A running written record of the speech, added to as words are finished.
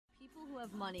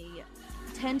have money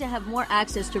tend to have more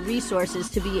access to resources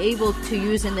to be able to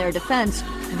use in their defense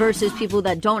versus people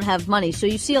that don't have money. So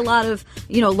you see a lot of,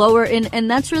 lower,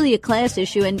 and that's really a class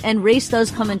issue, and race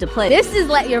does come into play. This is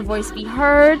Let Your Voice Be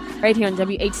Heard, right here on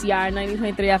WHCR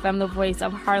 90.3 FM, the voice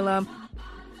of Harlem.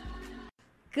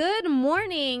 Good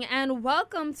morning and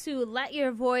welcome to Let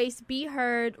Your Voice Be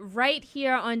Heard right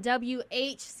here on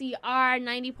WHCR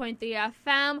 90.3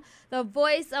 FM, the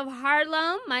voice of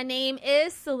Harlem. My name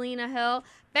is Selena Hill.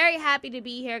 Very happy to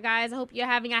be here, guys. I hope you're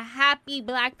having a happy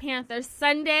Black Panther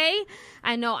Sunday.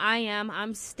 I know I am.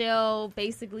 I'm still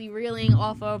basically reeling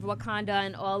off of Wakanda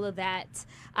and all of that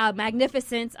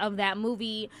magnificence of that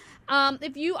movie.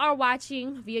 If you are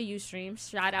watching via Ustream,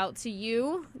 shout out to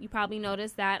you. You probably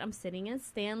noticed that I'm sitting in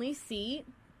Stanley's seat.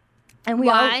 And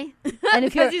why? And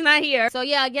because he's not here. So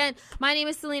yeah, again, my name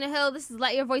is Selena Hill. This is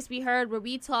Let Your Voice Be Heard, where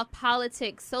we talk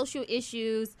politics, social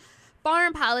issues,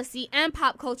 foreign policy, and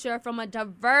pop culture from a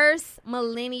diverse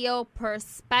millennial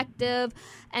perspective.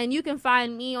 And you can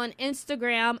find me on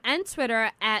Instagram and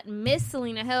Twitter at Miss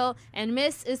Selena Hill, and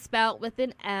Miss is spelled with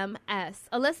an M-S.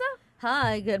 Ilyssa?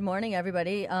 Hi, good morning,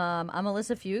 everybody. I'm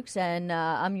Ilyssa Fuchs, and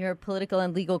I'm your political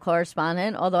and legal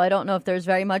correspondent, although I don't know if there's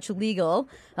very much legal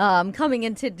coming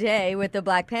in today with the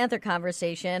Black Panther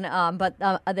conversation, but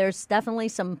there's definitely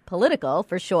some political,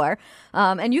 for sure.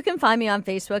 And you can find me on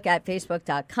Facebook at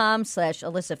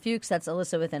facebook.com/Ilyssa Fuchs, that's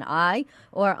Ilyssa with an I,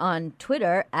 or on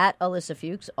Twitter at Ilyssa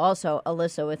Fuchs, also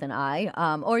Ilyssa with an I,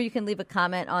 or you can leave a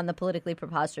comment on the Politically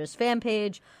Preposterous fan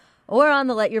page, or on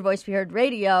the Let Your Voice Be Heard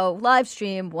radio live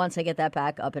stream once I get that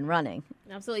back up and running.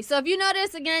 Absolutely. So if you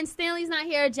notice, again, Stanley's not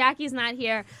here, Jackie's not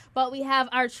here, but we have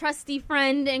our trusty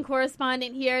friend and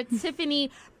correspondent here, Tiffany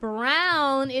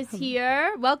Brown is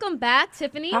here. Welcome back,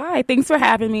 Tiffany. Hi, thanks for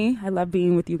having me. I love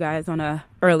being with you guys on a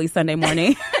early Sunday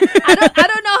morning. I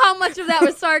don't know how much of that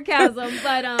was sarcasm,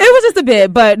 but it was just a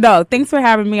bit. But no, thanks for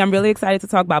having me. I'm really excited to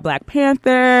talk about Black Panther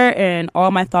and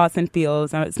all my thoughts and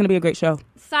feels. It's going to be a great show.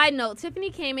 Side note, Tiffany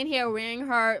came in here wearing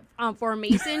her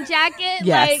formation jacket.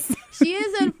 Yes. Like, she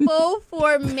is in full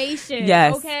formation.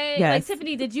 Yes. Okay? Yes. Like,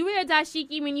 Tiffany, did you wear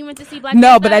dashiki when you went to see Black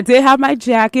No, Panther? but I did have my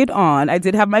jacket on.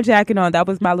 That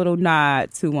was my little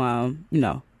nod to,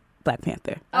 Black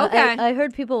Panther. Okay. I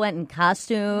heard people went in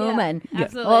costume and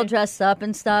absolutely. all dressed up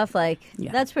and stuff. Like,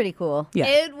 that's pretty cool. Yeah.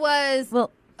 It was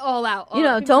all out.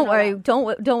 Don't worry.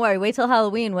 Don't worry. Wait till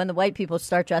Halloween when the white people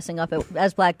start dressing up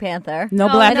as Black Panther. No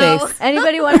blackface.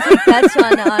 Anybody want to take bets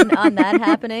on that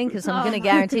happening? Because I'm going to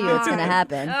guarantee you it's going to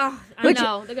happen. I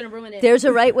know. They're going to ruin it. There's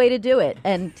a right way to do it.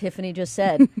 And Tiffany just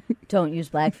said, don't use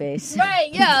blackface.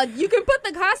 Right, yeah. You can put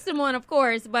the costume on, of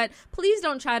course, but please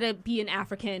don't try to be an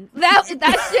African. That's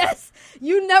just,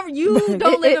 you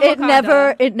don't live in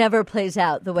Wakanda. It never plays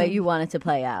out the way you want it to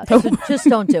play out. So just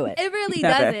don't do it. It really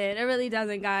doesn't. It really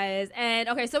doesn't, guys. And,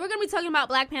 okay, so we're going to be talking about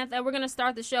Black Panther. We're going to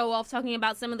start the show off talking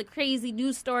about some of the crazy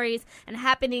news stories and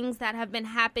happenings that have been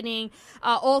happening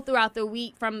all throughout the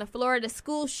week, from the Florida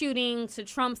school shooting to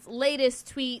Trump's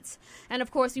latest tweets. And, of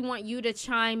course, we want you to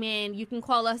chime in. You can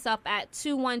call us up at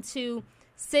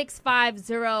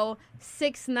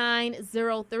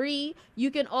 212-650-6903.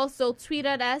 You can also tweet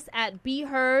at us at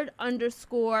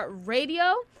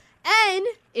BeHeard_radio. And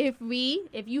if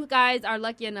you guys are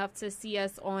lucky enough to see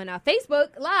us on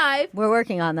Facebook Live, we're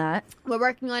working on that. We're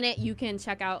working on it. You can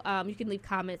check out, you can leave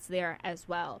comments there as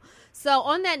well. So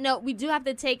on that note, we do have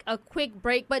to take a quick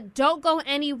break, but don't go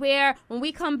anywhere. When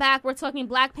we come back, we're talking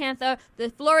Black Panther, the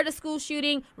Florida school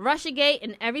shooting, Russiagate,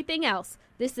 and everything else.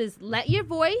 This is Let Your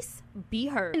Voice Be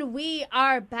Heard. And we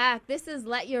are back. This is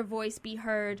Let Your Voice Be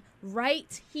Heard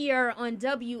right here on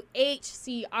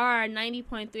WHCR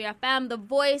 90.3 FM, the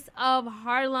voice of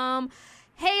Harlem.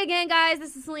 Hey again, guys.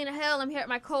 This is Selena Hill. I'm here with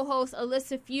my co-host,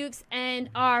 Ilyssa Fuchs, and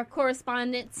our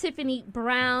correspondent, Tiffany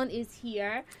Brown, is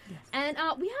here. Yes. And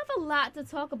we have a lot to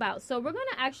talk about. So we're going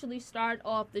to actually start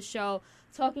off the show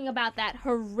talking about that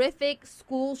horrific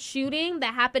school shooting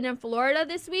that happened in Florida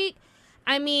this week.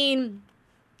 I mean,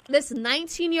 this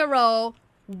 19-year-old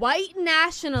white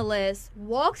nationalist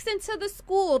walks into the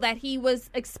school that he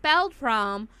was expelled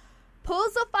from,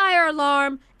 pulls a fire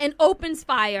alarm, and opens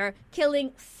fire,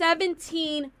 killing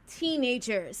 17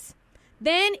 teenagers.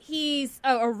 Then he's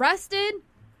arrested,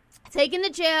 taken to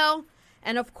jail,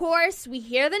 and of course, we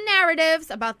hear the narratives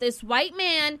about this white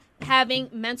man having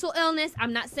mental illness.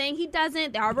 I'm not saying he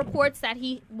doesn't. There are reports that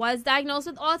he was diagnosed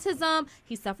with autism.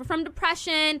 He suffered from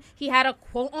depression. He had a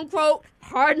quote-unquote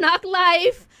hard knock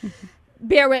life.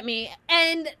 Bear with me.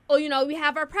 And, we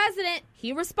have our president.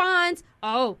 He responds,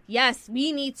 oh, yes,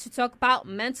 we need to talk about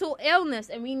mental illness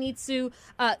and we need to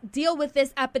deal with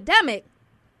this epidemic.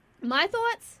 My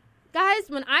thoughts, guys,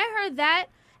 when I heard that,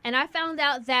 and I found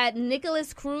out that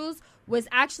Nicholas Cruz was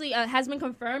actually has been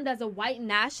confirmed as a white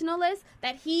nationalist,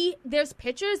 that there's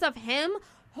pictures of him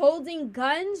holding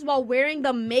guns while wearing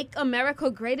the Make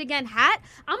America Great Again hat.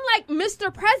 I'm like,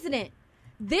 Mr. President,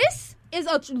 this is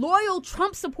a loyal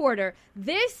Trump supporter.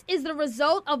 This is the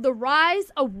result of the rise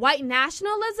of white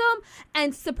nationalism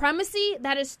and supremacy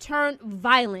that has turned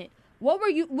violent. What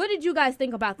did you guys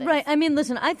think about this? Right. I mean,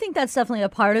 listen, I think that's definitely a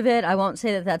part of it. I won't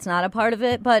say that that's not a part of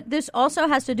it, but this also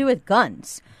has to do with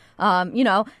guns.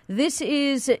 This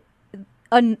is,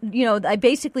 I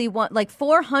basically want like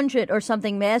 400 or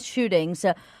something mass shootings,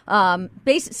 or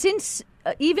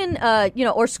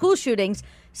school shootings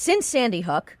since Sandy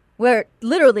Hook, where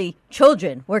literally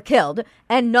children were killed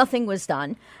and nothing was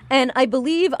done. And I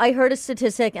believe I heard a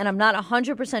statistic, and I'm not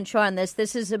 100% sure on this.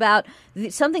 This is about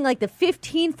something like the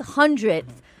 1500th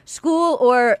school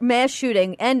or mass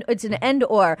shooting, and it's an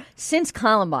and/or, since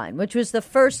Columbine, which was the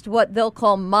first what they'll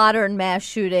call modern mass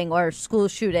shooting or school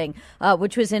shooting,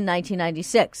 which was in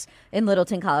 1996 in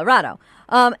Littleton, Colorado.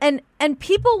 And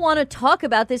people want to talk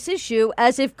about this issue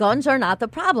as if guns are not the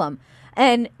problem.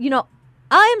 And,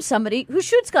 I am somebody who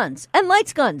shoots guns and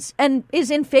likes guns and is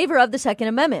in favor of the Second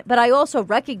Amendment. But I also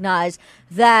recognize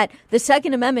that the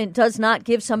Second Amendment does not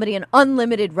give somebody an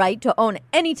unlimited right to own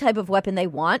any type of weapon they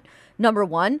want, number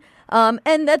one,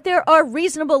 and that there are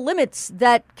reasonable limits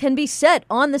that can be set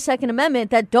on the Second Amendment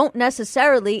that don't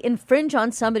necessarily infringe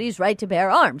on somebody's right to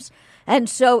bear arms. And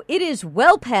so it is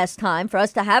well past time for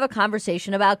us to have a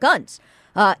conversation about guns.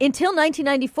 Until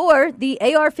 1994, the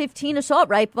AR-15 assault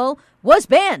rifle was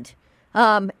banned.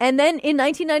 And then in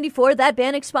 1994, that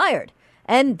ban expired.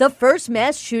 And the first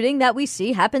mass shooting that we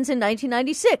see happens in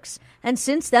 1996. And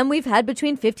since then, we've had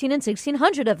between 1,500 and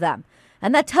 1,600 of them.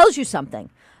 And that tells you something.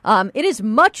 It is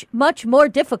much, much more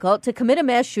difficult to commit a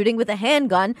mass shooting with a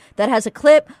handgun that has a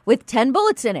clip with 10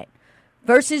 bullets in it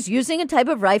versus using a type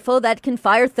of rifle that can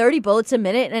fire 30 bullets a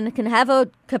minute and can have a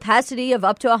capacity of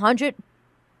up to 100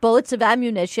 bullets of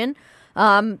ammunition,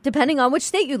 depending on which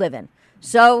state you live in.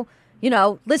 So,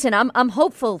 listen, I'm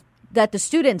hopeful that the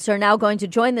students are now going to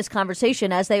join this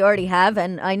conversation, as they already have.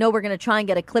 And I know we're going to try and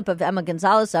get a clip of Emma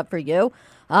Gonzalez up for you.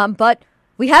 But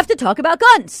we have to talk about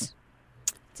guns.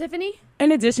 Tiffany?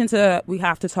 In addition to we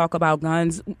have to talk about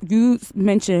guns, you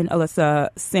mentioned, Ilyssa,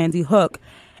 Sandy Hook.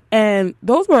 And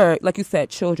those were, like you said,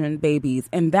 children, babies.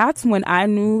 And that's when I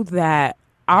knew that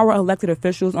our elected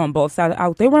officials on both sides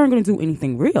out, they weren't going to do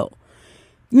anything real.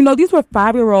 These were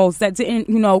 5-year-olds that didn't,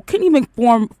 couldn't even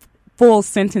form full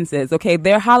sentences, okay?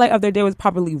 Their highlight of their day was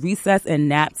probably recess and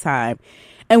nap time.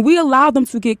 And we allowed them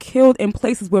to get killed in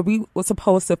places where we were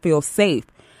supposed to feel safe.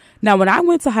 Now, when I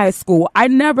went to high school, I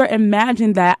never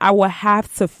imagined that I would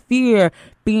have to fear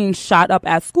being shot up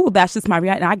at school. That's just my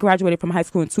reality. I graduated from high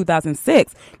school in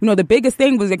 2006. The biggest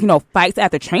thing was, fights at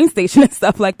the train station and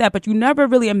stuff like that. But you never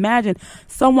really imagined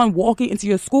someone walking into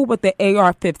your school with the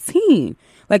AR-15.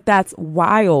 Like, that's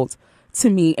wild to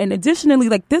me. And additionally,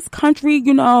 like, this country,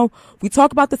 we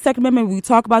talk about the Second Amendment, we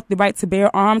talk about the right to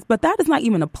bear arms, but that is not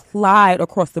even applied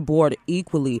across the board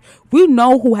equally. We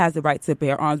know who has the right to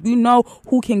bear arms. We know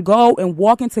who can go and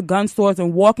walk into gun stores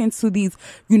and walk into these,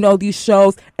 these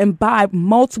shows and buy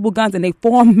multiple guns, and they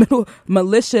form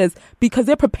militias because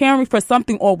they're preparing for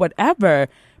something or whatever.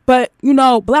 But,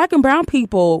 black and brown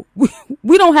people,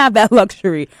 we don't have that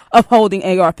luxury of holding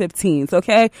AR-15s,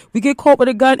 okay? We get caught with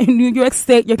a gun in New York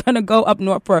State, you're going to go up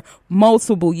north for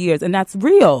multiple years, and that's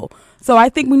real. So I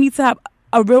think we need to have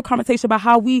a real conversation about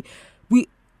how we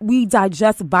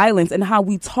digest violence and how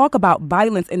we talk about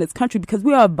violence in this country, because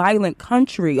we are a violent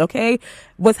country, okay?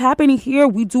 What's happening here,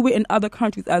 we do it in other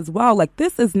countries as well. Like,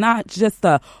 this is not just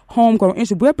a homegrown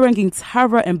issue. We're bringing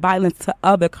terror and violence to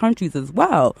other countries as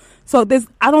well. So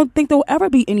I don't think there will ever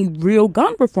be any real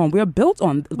gun reform. We're built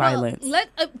on violence.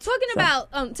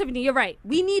 About Tiffany, you're right.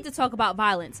 We need to talk about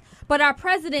violence, but our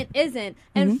president isn't.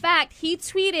 In fact, he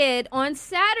tweeted on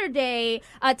Saturday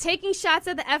taking shots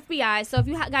at the FBI. So if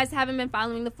you guys haven't been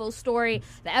following the full story,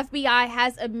 the FBI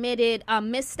has admitted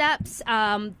missteps.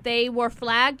 They were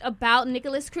flagged about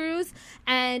Nicholas Cruz,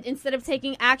 and instead of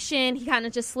taking action, he kind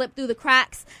of just slipped through the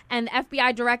cracks, and the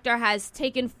FBI director has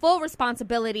taken full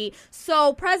responsibility.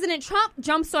 So President Trump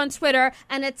jumps on Twitter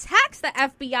and attacks the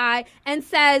FBI and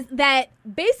says that,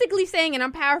 basically saying, and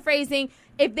I'm paraphrasing,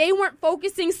 if they weren't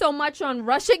focusing so much on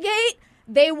Russiagate,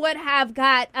 they would have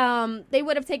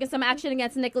taken some action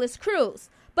against Nicholas Cruz.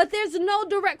 but there's no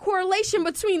direct correlation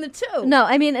between the two. No,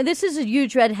 I mean, this is a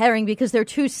huge red herring because they're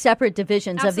two separate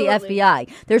divisions of the FBI.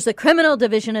 There's the criminal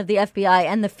division of the FBI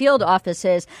and the field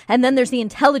offices, and then there's the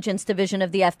intelligence division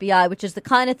of the FBI, which is the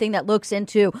kind of thing that looks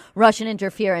into Russian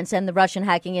interference and the Russian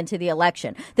hacking into the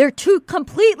election. They're two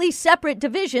completely separate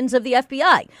divisions of the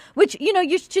FBI, which, you know,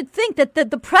 you should think that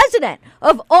the president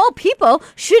of all people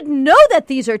should know that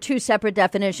these are two separate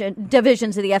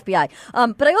divisions of the FBI.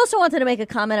 But I also wanted to make a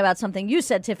comment about something you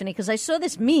said, Tiffany, because I saw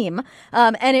this meme,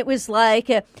 and it was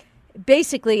like,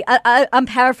 basically, I'm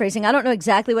paraphrasing. I don't know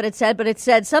exactly what it said, but it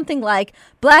said something like,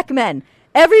 black men,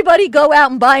 everybody go out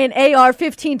and buy an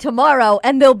AR-15 tomorrow,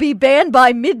 and they'll be banned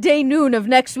by midday noon of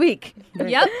next week.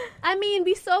 Yep. I mean,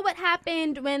 we saw what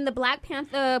happened when the Black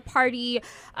Panther Party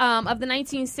of the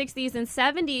 1960s and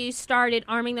 70s started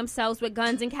arming themselves with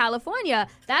guns in California.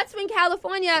 That's when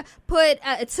California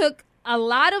took a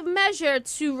lot of measure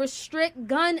to restrict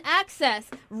gun access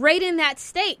right in that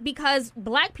state because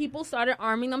black people started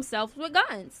arming themselves with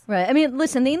guns. Right. I mean,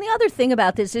 listen, the other thing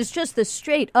about this is just the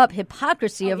straight up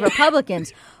hypocrisy of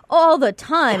Republicans all the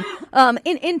time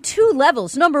in two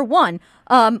levels. Number one,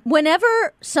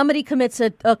 whenever somebody commits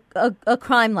a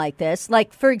crime like this,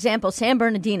 like, for example, San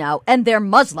Bernardino, and they're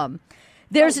Muslim,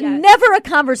 there's never a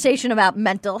conversation about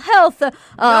mental health.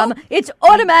 It's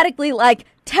automatically like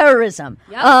terrorism.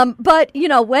 Yep. But, you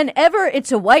know, whenever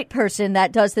it's a white person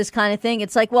that does this kind of thing,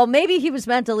 it's like, well, maybe he was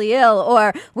mentally ill,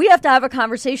 or we have to have a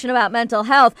conversation about mental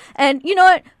health. And you know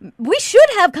what? We should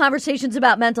have conversations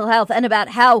about mental health and about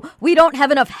how we don't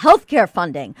have enough healthcare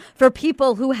funding for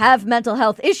people who have mental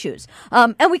health issues.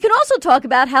 And we can also talk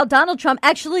about how Donald Trump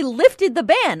actually lifted the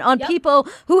ban on people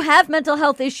who have mental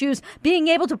health issues being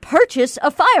able to purchase a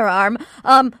firearm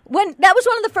when that was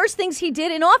one of the first things he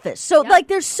did in office. So, like,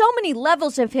 there's so many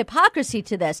levels of hypocrisy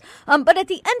to this. But at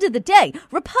the end of the day,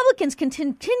 Republicans can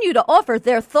continue to offer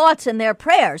their thoughts and their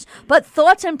prayers, but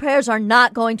thoughts and prayers are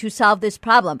not going to solve this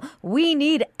problem. We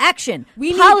need action,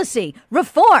 policy,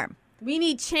 reform. We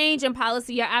need change in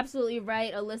policy. You're absolutely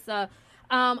right, Ilyssa.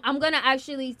 I'm going to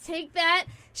actually take that,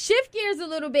 shift gears a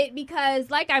little bit because,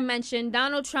 like I mentioned,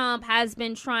 Donald Trump has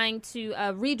been trying to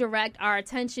redirect our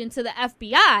attention to the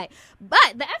FBI.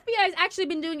 But the FBI has actually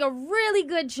been doing a really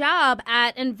good job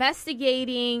at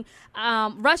investigating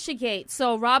Russiagate.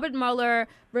 So Robert Mueller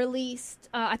released,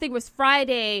 I think it was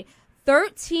Friday,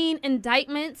 13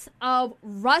 indictments of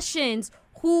Russians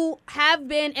who have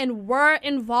been and were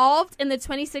involved in the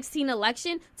 2016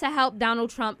 election to help Donald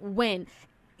Trump win.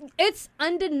 It's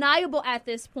undeniable at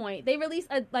this point. They released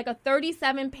a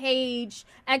 37-page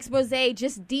expose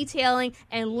just detailing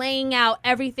and laying out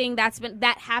everything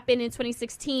that happened in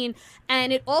 2016.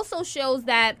 And it also shows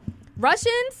that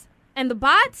Russians and the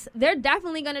bots, they're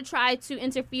definitely going to try to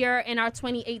interfere in our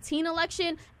 2018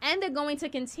 election, and they're going to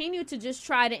continue to just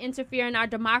try to interfere in our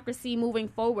democracy moving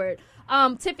forward.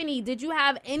 Tiffany, did you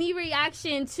have any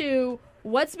reaction to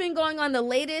what's been going on, the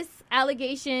latest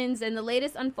allegations and the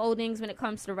latest unfoldings when it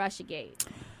comes to Russiagate?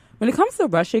 When it comes to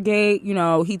Russiagate, you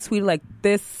know, he tweeted like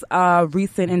this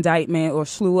recent indictment or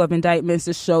slew of indictments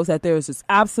just shows that there is just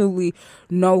absolutely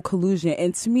no collusion.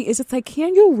 And to me, it's just like,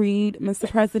 can you read, Mr.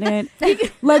 President?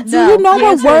 Like, do you know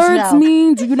what words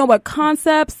mean? Do you know what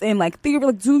concepts and like theory?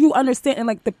 Like, do you understand? And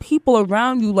like the people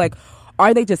around you, like,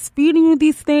 are they just feeding you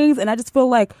these things? And I just feel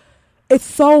like it's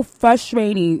so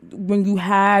frustrating when you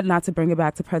had, not to bring it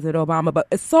back to President Obama, but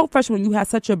it's so frustrating when you have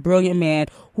such a brilliant man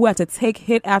who had to take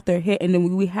hit after hit. And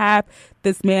then we have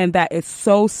this man that is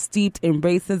so steeped in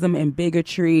racism and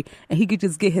bigotry, and he could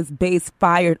just get his base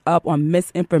fired up on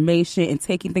misinformation and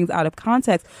taking things out of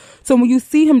context. So when you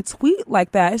see him tweet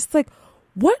like that, it's like,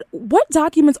 what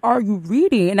documents are you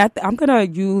reading? And I'm going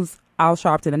to use Al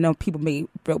Sharpton. I know people may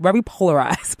feel very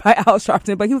polarized by Al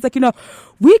Sharpton, but he was like, you know,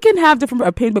 we can have different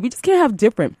opinions, but we just can't have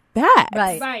different facts.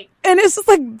 Right. And it's just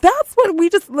like, that's what we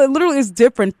just literally is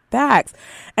different facts.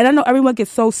 And I know everyone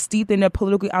gets so steeped in their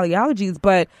political ideologies,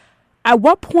 but at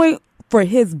what point for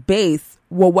his base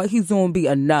will what he's doing be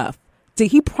enough? Did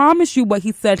he promise you what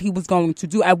he said he was going to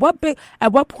do? At what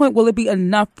point will it be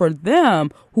enough for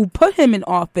them who put him in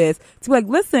office to be like,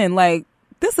 listen, like,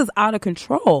 this is out of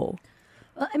control?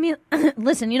 I mean,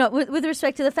 listen, you know, with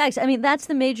respect to the facts, I mean, that's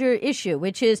the major issue,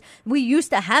 which is we used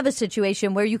to have a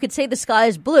situation where you could say the sky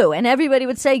is blue and everybody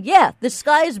would say, yeah, the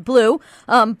sky is blue,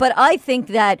 but I think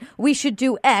that we should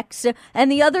do X.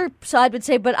 And the other side would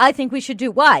say, but I think we should do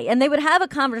Y. And they would have a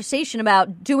conversation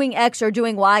about doing X or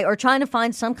doing Y or trying to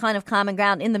find some kind of common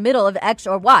ground in the middle of X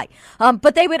or Y.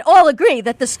 But they would all agree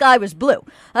that the sky was blue.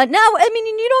 Now, I mean,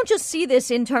 you don't just see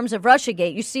this in terms of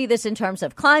Russiagate. You see this in terms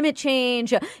of climate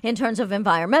change, in terms of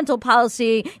environmental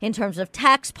policy, in terms of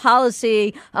tax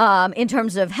policy, in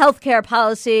terms of healthcare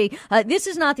policy. This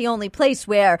is not the only place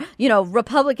where,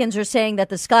 Republicans are saying that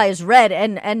the sky is red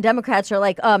and Democrats are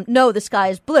like, no, the sky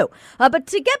is blue. But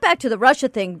to get back to the Russia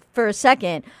thing for a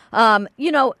second,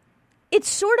 it's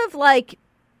sort of like,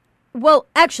 well,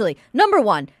 actually, number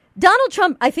one, Donald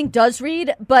Trump, I think, does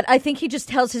read, but I think he just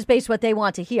tells his base what they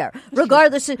want to hear,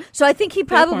 regardless. So I think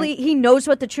he knows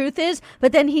what the truth is,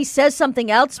 but then he says something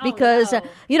else because,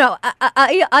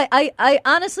 I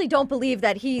honestly don't believe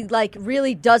that he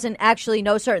really doesn't actually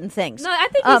know certain things. No, I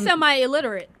think he's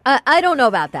semi-illiterate. I don't know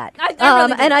about that. I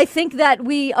really and I think that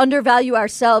we undervalue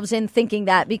ourselves in thinking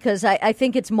that because I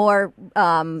think it's more.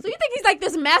 So you think he's like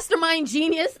this mastermind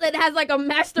genius that has like a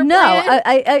master plan?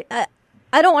 No,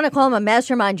 I don't want to call him a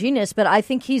mastermind genius, but I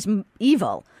think he's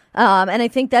evil. And I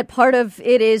think that part of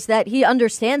it is that he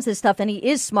understands this stuff and he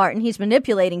is smart and he's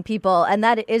manipulating people. And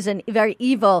that is a very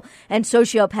evil and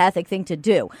sociopathic thing to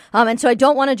do. And so I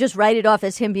don't want to just write it off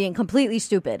as him being completely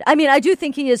stupid. I mean, I do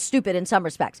think he is stupid in some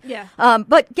respects. Yeah.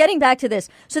 But getting back to this.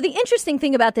 So the interesting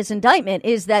thing about this indictment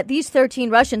is that these 13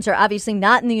 Russians are obviously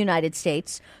not in the United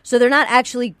States. So they're not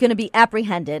actually going to be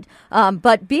apprehended.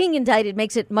 But being indicted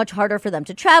makes it much harder for them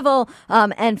to travel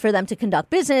and for them to conduct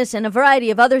business and a variety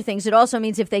of other things. It also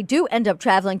means if they do end up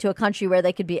traveling to a country where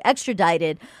they could be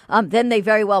extradited, then they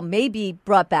very well may be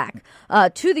brought back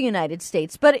to the United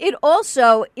States. But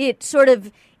it sort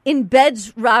of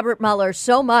embeds Robert Mueller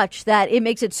so much that it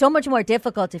makes it so much more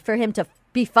difficult for him to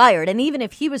be fired. And even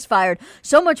if he was fired,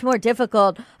 so much more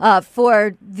difficult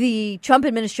for the Trump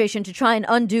administration to try and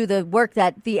undo the work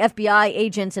that the FBI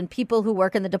agents and people who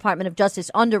work in the Department of Justice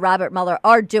under Robert Mueller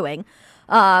are doing.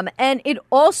 And it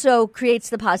also creates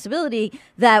the possibility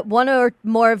that one or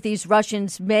more of these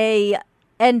Russians may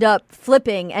end up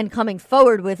flipping and coming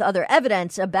forward with other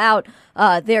evidence about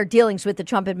their dealings with the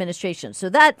Trump administration. So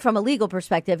that, from a legal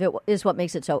perspective, is what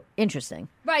makes it so interesting.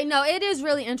 Right. No, it is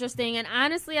really interesting. And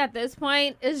honestly, at this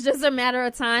point, it's just a matter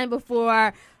of time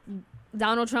before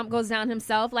Donald Trump goes down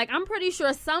himself. Like, I'm pretty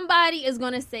sure somebody is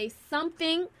going to say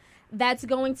something that's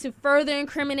going to further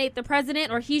incriminate the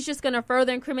president, or he's just going to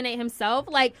further incriminate himself.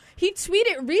 Like, he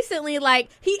tweeted recently, like,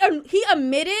 he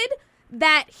admitted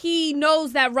that he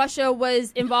knows that Russia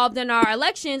was involved in our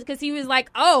elections because he was like,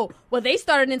 oh, well, they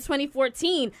started in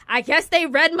 2014. I guess they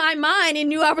read my mind and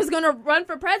knew I was going to run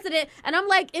for president. And I'm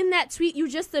like, in that tweet, you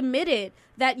just admitted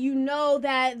that you know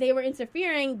that they were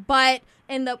interfering, but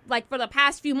for the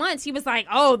past few months, he was like,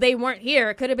 oh, they weren't here.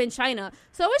 It could have been China.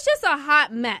 So it's just a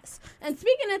hot mess. And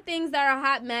speaking of things that are a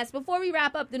hot mess, before we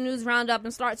wrap up the news roundup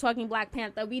and start talking Black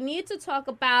Panther, we need to talk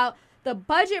about the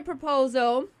budget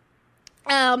proposal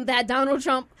that Donald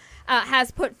Trump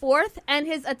has put forth and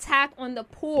his attack on the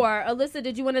poor. Ilyssa,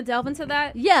 did you want to delve into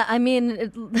that? Yeah, I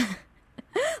mean,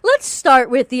 let's start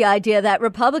with the idea that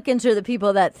Republicans are the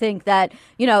people that think that,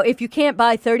 if you can't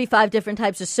buy 35 different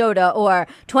types of soda or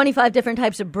 25 different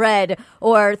types of bread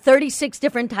or 36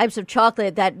 different types of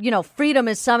chocolate, that, freedom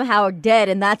is somehow dead.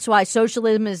 And that's why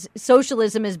socialism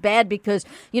is bad because,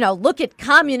 look at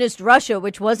communist Russia,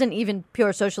 which wasn't even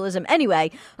pure socialism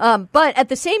anyway. But at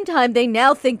the same time, they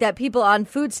now think that people on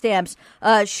food stamps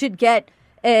should get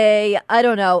a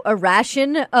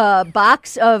ration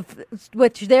box of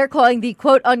which they're calling the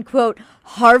quote unquote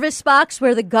harvest box,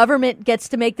 where the government gets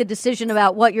to make the decision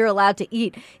about what you're allowed to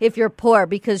eat if you're poor,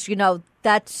 because,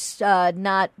 that's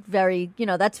not very,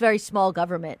 that's very small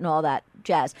government and all that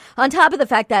jazz. On top of the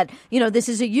fact that, this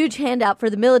is a huge handout for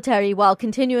the military while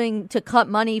continuing to cut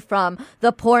money from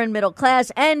the poor and middle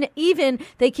class. And even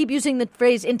they keep using the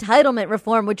phrase entitlement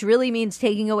reform, which really means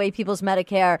taking away people's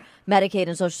Medicare, Medicaid,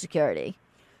 and Social Security.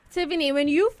 Tiffany, when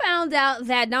you found out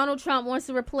that Donald Trump wants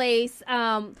to replace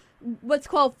what's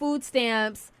called food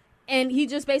stamps, and he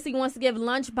just basically wants to give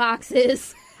lunch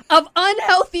boxes of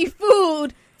unhealthy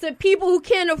food to people who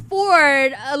can't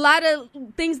afford a lot of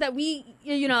things that we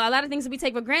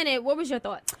take for granted, what was your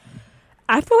thought?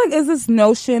 I feel like it's this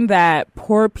notion that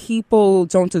poor people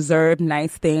don't deserve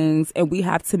nice things and we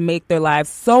have to make their lives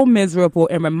so miserable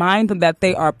and remind them that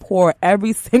they are poor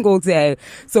every single day.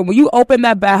 So when you open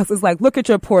that box, it's like, look at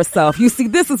your poor self. You see,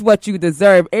 this is what you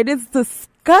deserve. It is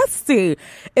disgusting.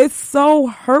 It's so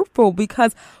hurtful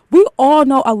because We all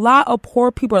know a lot of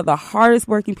poor people are the hardest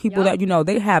working people that,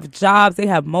 they have jobs, they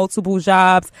have multiple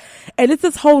jobs. And it's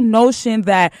this whole notion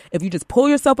that if you just pull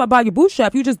yourself up by your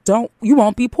bootstrap, you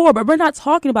won't be poor. But we're not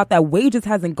talking about that. Wages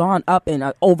hasn't gone up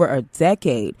in over a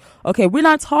decade. Okay, we're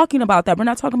not talking about that. We're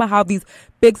not talking about how these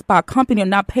big spot companies are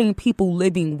not paying people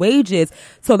living wages.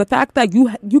 So the fact that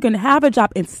you can have a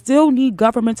job and still need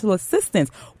governmental assistance,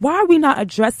 why are we not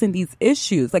addressing these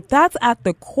issues? Like, that's at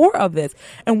the core of this.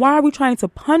 And why are we trying to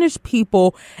punish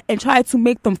people and try to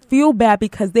make them feel bad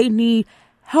because they need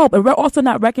help? And we're also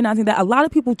not recognizing that a lot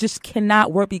of people just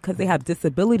cannot work because they have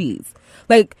disabilities.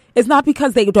 Like, it's not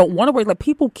because they don't want to work. Like,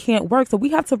 people can't work. So we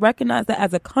have to recognize that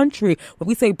as a country. When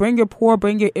we say bring your poor,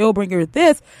 bring your ill, bring your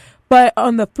this. But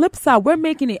on the flip side, we're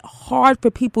making it hard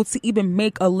for people to even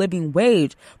make a living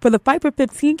wage. For the Fight for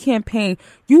 15 campaign,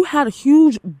 you had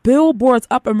huge billboards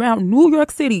up around New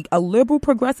York City, a liberal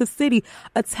progressive city,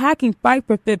 attacking Fight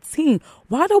for 15.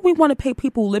 Why don't we want to pay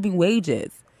people living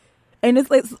wages? And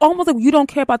it's almost like you don't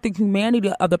care about the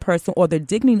humanity of the person or the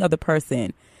dignity of the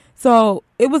person. So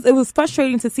it was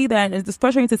frustrating to see that, and it's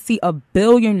frustrating to see a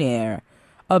billionaire,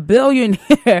 tell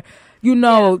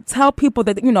people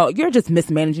that, you're just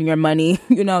mismanaging your money.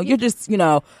 You're just,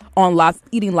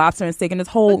 eating lobster and steak, and this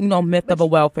whole, myth of a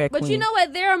welfare queen. But you know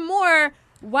what? There are more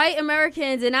white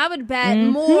Americans, and I would bet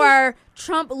more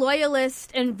Trump loyalists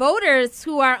and voters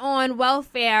who are on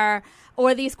welfare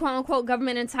or these quote-unquote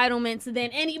government entitlements than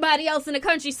anybody else in the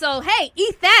country. So, hey,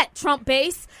 eat that, Trump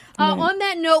base. On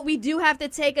that note, we do have to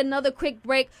take another quick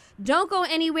break. Don't go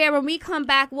anywhere. When we come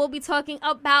back, we'll be talking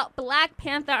about Black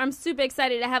Panther. I'm super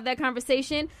excited to have that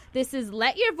conversation. This is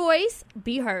Let Your Voice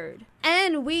Be Heard.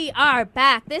 And we are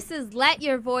back. This is Let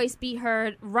Your Voice Be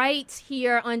Heard right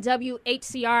here on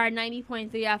WHCR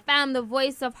 90.3 FM, the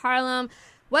voice of Harlem.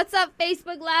 What's up,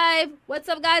 Facebook Live? What's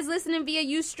up, guys listening via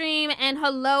Ustream? And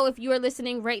hello if you are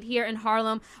listening right here in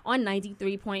Harlem on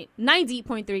 90.3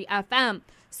 FM.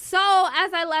 So,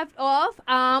 as I left off,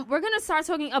 we're going to start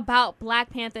talking about Black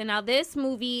Panther. Now, this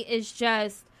movie is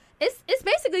just, it's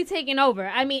basically taking over.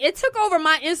 I mean, it took over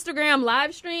my Instagram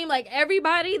live stream. Like,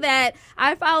 everybody that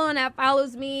I follow and that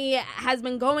follows me has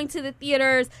been going to the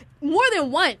theaters more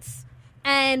than once.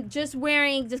 And just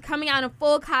coming out in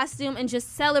full costume and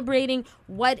just celebrating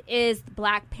what is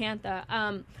Black Panther.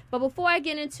 But before I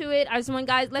get into it, I just want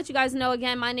to let you guys know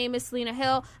again, my name is Selena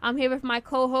Hill. I'm here with my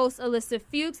co-host, Ilyssa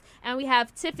Fuchs. And we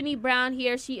have Tiffany Brown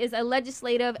here. She is a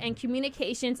legislative and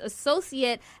communications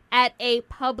associate at a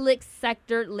public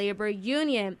sector labor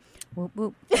union. Whoop,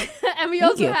 whoop. And we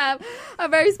also have a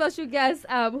very special guest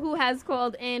who has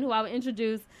called in, who I will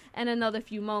introduce in another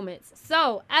few moments.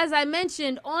 So, as I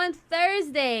mentioned, on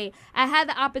Thursday, I had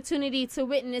the opportunity to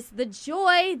witness the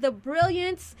joy, the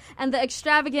brilliance, and the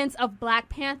extravagance of Black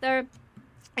Panther,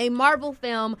 a Marvel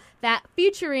film that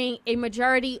featuring a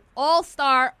majority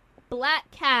all-star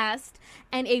Black cast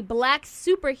and a Black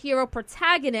superhero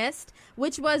protagonist,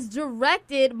 which was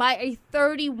directed by a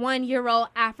 31-year-old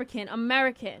African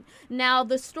American. Now,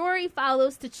 the story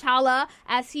follows T'Challa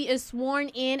as he is sworn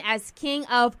in as king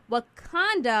of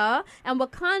Wakanda, and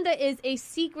Wakanda is a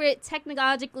secret,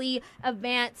 technologically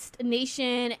advanced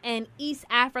nation in East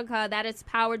Africa that is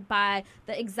powered by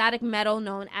the exotic metal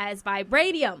known as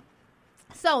vibranium.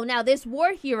 So now this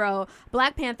war hero,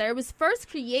 Black Panther, was first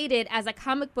created as a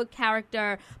comic book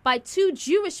character by two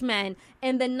Jewish men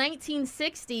in the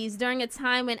 1960s during a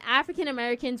time when African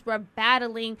Americans were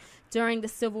battling during the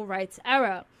Civil Rights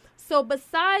era. So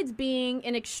besides being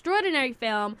an extraordinary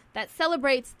film that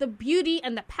celebrates the beauty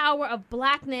and the power of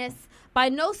Blackness, by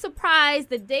no surprise,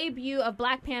 the debut of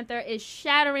Black Panther is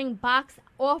shattering box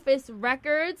office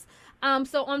records.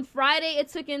 So on Friday, it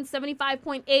took in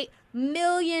 $75.8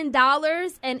 million,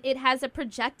 and it has a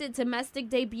projected domestic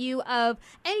debut of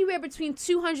anywhere between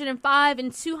 $205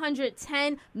 and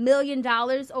 $210 million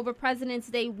over President's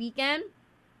Day weekend.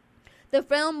 The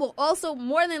film will also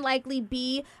more than likely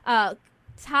be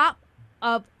top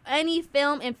of any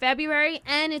film in February,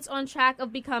 and it's on track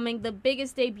of becoming the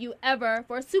biggest debut ever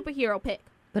for a superhero pick.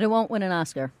 But it won't win an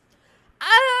Oscar.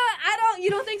 You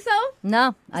don't think so?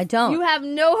 No, I don't. You have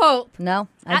no hope. No,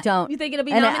 I don't. You think it'll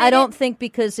be and nominated? I don't think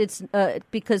because it's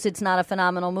not a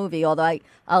phenomenal movie, although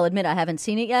I'll admit I haven't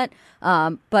seen it yet.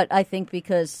 But I think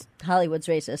because Hollywood's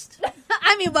racist.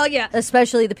 I mean, well, yeah.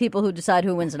 Especially the people who decide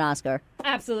who wins an Oscar.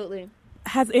 Absolutely.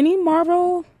 Has any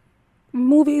Marvel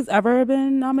movies ever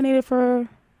been nominated for?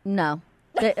 No.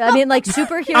 I mean, like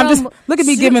superhero. Look at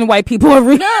me giving white people a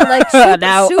reason. No, like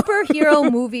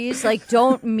superhero movies, like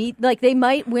don't meet. Like they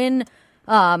might win.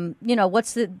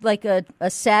 What's a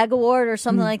SAG award or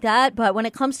something like that. But when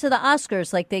it comes to the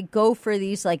Oscars, like they go for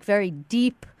these like very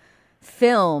deep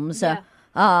films. Yeah.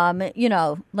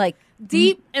 Like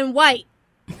deep and white.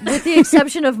 With the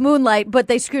exception of Moonlight, but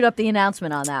they screwed up the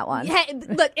announcement on that one. Hey,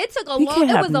 look, it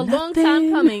was a long time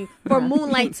coming for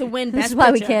Moonlight to win Best This is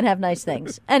why we Picture. can't have nice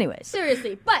things. Anyways.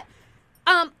 Seriously. But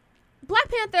Black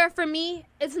Panther, for me,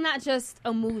 it's not just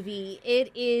a movie.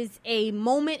 It is a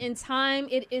moment in time.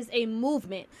 It is a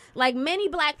movement. Like many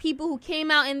black people who came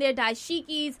out in their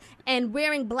dashikis and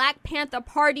wearing Black Panther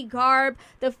party garb,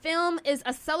 the film is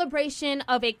a celebration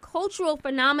of a cultural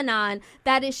phenomenon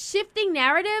that is shifting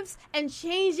narratives and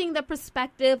changing the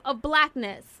perspective of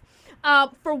blackness.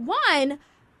 For one,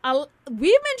 we've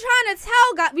been trying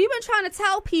to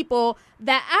tell people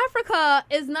that Africa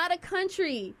is not a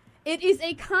country. It is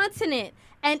a continent,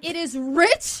 and it is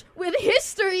rich with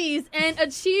histories and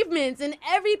achievements and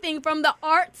everything from the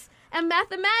arts and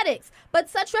mathematics. But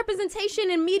such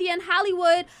representation in media and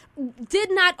Hollywood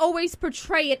did not always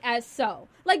portray it as so.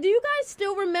 Like, do you guys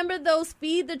still remember those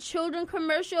Feed the Children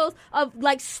commercials of,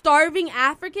 like, starving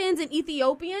Africans and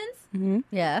Ethiopians? Mm-hmm.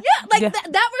 Yeah. Yeah, like, that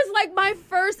was, like, my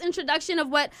first introduction of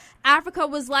what Africa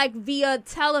was like via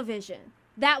television.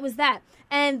 That was that.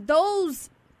 And those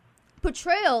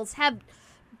portrayals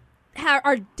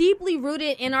are deeply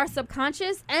rooted in our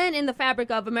subconscious and in the fabric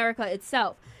of America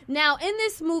itself. Now, in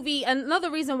this movie,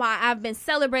 another reason why I've been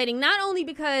celebrating, not only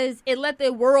because it let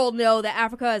the world know that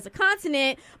Africa is a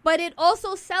continent, but it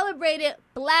also celebrated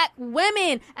black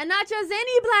women, and not just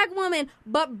any black woman,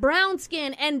 but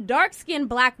brown-skinned and dark-skinned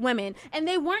black women. And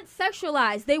they weren't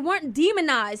sexualized. They weren't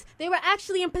demonized. They were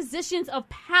actually in positions of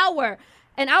power.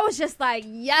 And I was just like,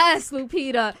 yes,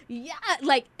 Lupita. Yeah.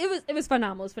 Like, it was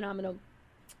phenomenal. It was phenomenal.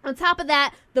 On top of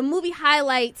that, the movie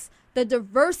highlights the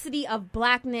diversity of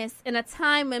blackness in a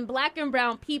time when black and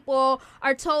brown people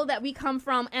are told that we come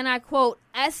from, and I quote,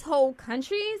 S-hole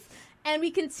countries. And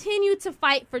we continue to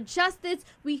fight for justice.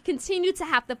 We continue to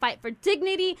have to fight for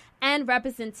dignity and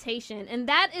representation. And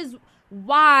that is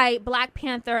why Black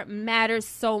Panther matters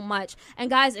so much. And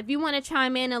guys, if you want to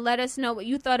chime in and let us know what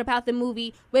you thought about the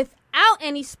movie without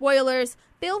any spoilers,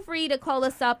 feel free to call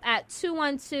us up at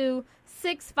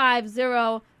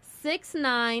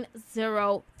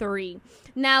 212-650-6903.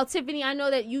 Now, Tiffany, I know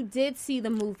that you did see the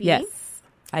movie. Yes,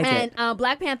 I did. And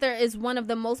Black Panther is one of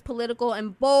the most political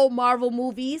and bold Marvel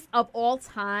movies of all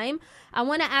time. I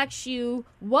want to ask you,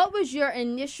 what was your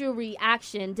initial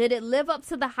reaction? Did it live up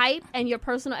to the hype and your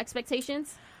personal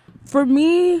expectations? For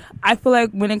me, I feel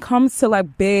like when it comes to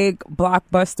like big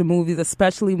blockbuster movies,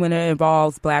 especially when it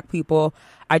involves black people,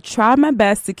 I try my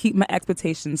best to keep my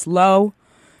expectations low,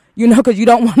 because you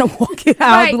don't want to walk it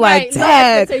out and be like,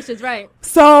 dang. Expectations, right.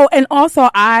 So, and also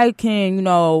I can,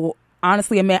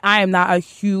 honestly admit I am not a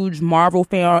huge Marvel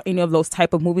fan or any of those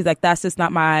type of movies. Like, that's just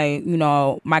not my,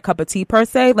 my cup of tea per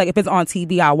se. Like, if it's on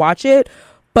TV, I'll watch it.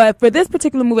 But for this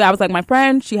particular movie, I was like, my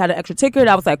friend, she had an extra ticket.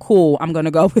 I was like, cool, I'm going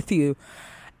to go with you.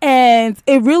 And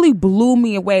it really blew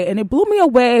me away. And it blew me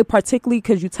away particularly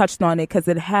because you touched on it, because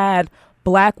it had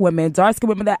black women, dark-skinned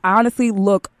women that honestly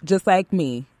look just like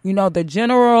me. The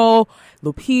general,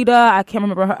 Lupita, I can't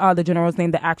remember the general's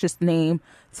name, the actress name,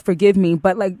 forgive me.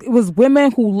 But, like, it was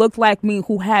women who looked like me,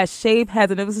 who had shaved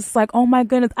heads. And it was just like, oh, my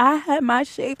goodness, I had my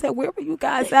shaved head. Where were you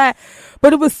guys at?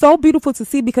 But it was so beautiful to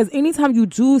see, because anytime you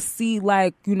do see,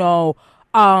 like,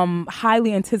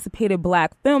 highly anticipated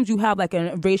black films, you have like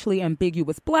a racially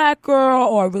ambiguous black girl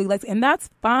or really like, and that's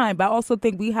fine. But I also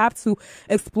think we have to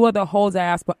explore the whole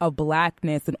diaspora of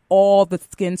blackness and all the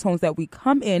skin tones that we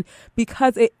come in,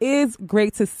 because it is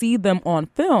great to see them on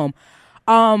film.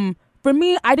 For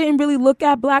me, I didn't really look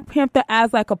at Black Panther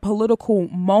as like a political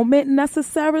moment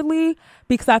necessarily,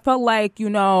 because I felt like,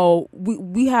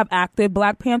 we have active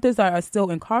Black Panthers that are still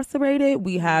incarcerated.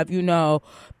 We have,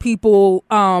 people,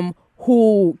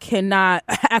 who cannot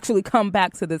actually come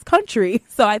back to this country.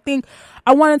 So I think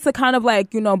I wanted to kind of like,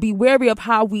 be wary of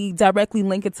how we directly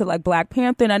link it to like Black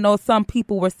Panther. And I know some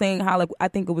people were saying how, like, I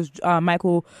think it was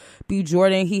Michael B.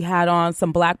 Jordan, he had on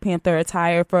some Black Panther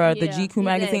attire for the GQ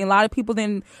magazine. Did. A lot of people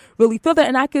didn't really feel that.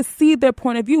 And I could see their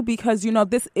point of view, because,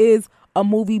 this is a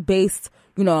movie based,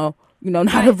 not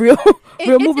a real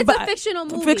movie, but it's a fictional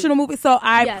movie. So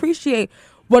I appreciate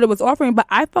what it was offering, but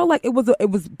I felt like it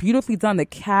was beautifully done. The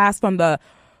cast, from the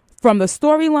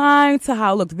storyline to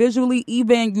how it looked visually,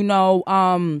 even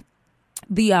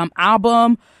the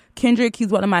album. Kendrick, he's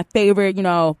one of my favorite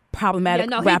problematic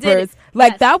rappers.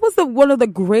 Like, that was one of the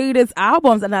greatest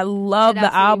albums, and I love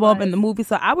the album and the movie.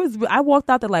 So I walked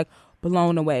out there like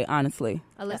blown away, honestly.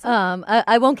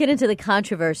 I won't get into the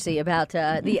controversy about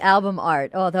the album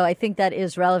art, although I think that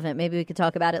is relevant. Maybe we could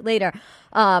talk about it later.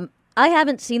 I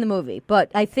haven't seen the movie, but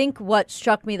I think what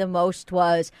struck me the most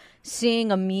was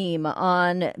seeing a meme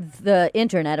on the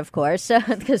internet, of course,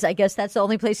 because I guess that's the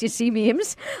only place you see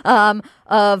memes,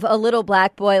 of a little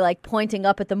black boy like pointing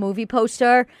up at the movie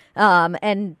poster.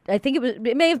 And I think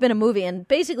it may have been a movie, and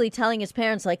basically telling his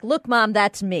parents, like, look, Mom,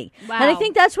 that's me. Wow. And I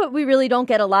think that's what we really don't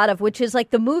get a lot of, which is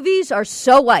like the movies are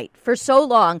so white for so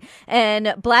long,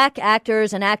 and black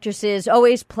actors and actresses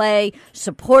always play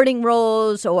supporting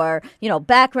roles or,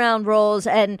 background roles.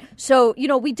 And so,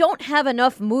 we don't have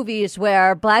enough movies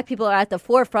where black people are at the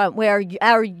forefront, where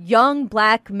our young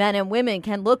black men and women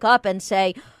can look up and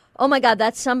say, oh my God,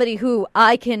 that's somebody who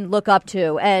I can look up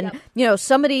to. And,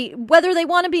 somebody, whether they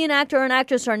want to be an actor or an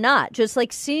actress or not, just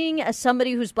like seeing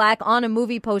somebody who's black on a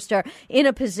movie poster in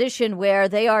a position where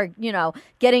they are,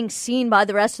 getting seen by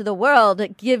the rest of the world,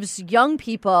 it gives young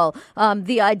people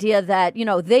the idea that,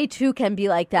 they too can be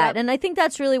like that. Yep. And I think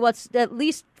that's really what's, at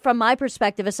least from my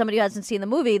perspective, as somebody who hasn't seen the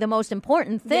movie, the most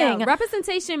important thing. Yeah,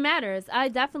 representation matters. I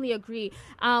definitely agree.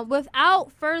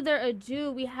 Without further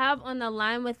ado, we have on the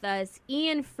line with us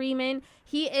Ian Freeman.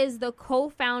 He is the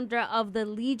co-founder of the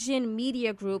Legion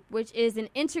Media Group, which is an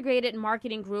integrated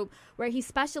marketing group where he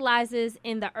specializes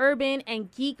in the urban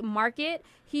and geek market.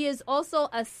 He is also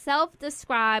a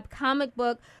self-described comic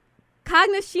book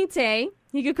cognoscente.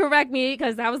 You could correct me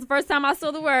because that was the first time I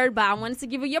saw the word, but I wanted to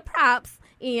give you your props,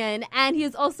 Ian. And he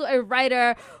is also a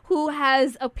writer who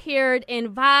has appeared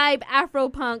in Vibe,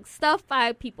 Afropunk, Stuff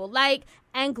 5 People Like,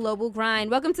 and Global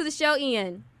Grind. Welcome to the show,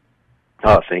 Ian.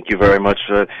 Oh, thank you very much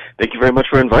for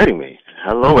inviting me.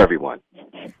 Hello, everyone.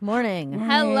 Morning.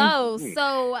 Hello.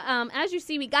 So, as you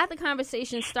see, we got the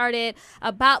conversation started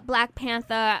about Black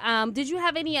Panther. Did you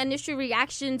have any initial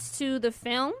reactions to the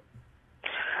film?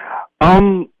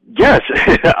 Yes,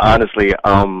 honestly.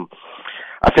 I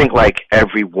think like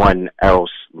everyone else,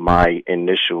 my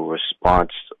initial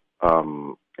response,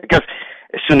 I guess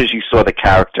as soon as you saw the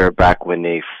character back when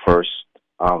they first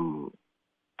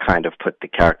kind of put the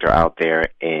character out there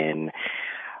in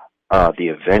the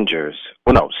Avengers,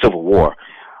 Civil War,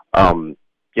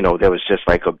 there was just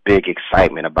like a big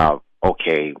excitement about,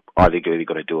 okay, are they really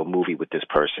going to do a movie with this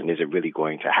person? Is it really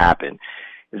going to happen?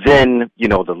 Then,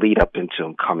 the lead up into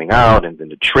him coming out and then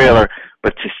the trailer,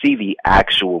 but to see the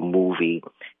actual movie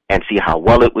and see how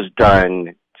well it was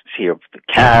done, see the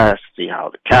cast, see how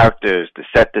the characters, the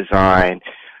set design,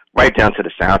 right down to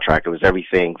the soundtrack, it was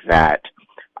everything that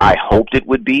I hoped it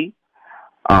would be.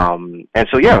 And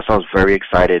so I was very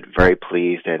excited, very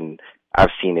pleased, and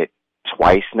I've seen it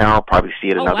twice now. I'll probably see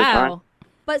it another time.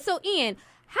 But so, Ian,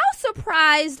 how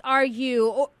surprised are you,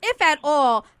 or if at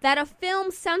all, that a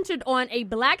film centered on a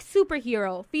black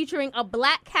superhero featuring a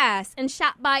black cast and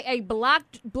shot by a black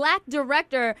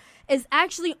director is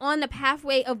actually on the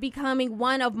pathway of becoming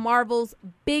one of Marvel's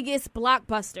biggest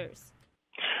blockbusters?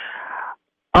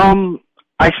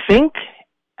 I think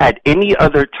at any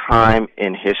other time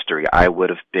in history, I would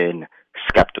have been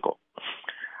skeptical.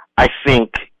 I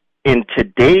think in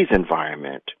today's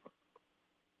environment,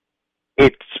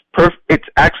 it's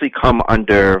actually come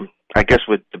under, I guess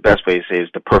what the best way to say is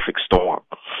the perfect storm,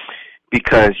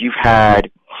 because you've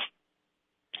had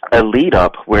a lead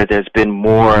up where there's been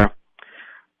more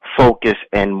focus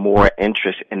and more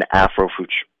interest in Afrofuturism,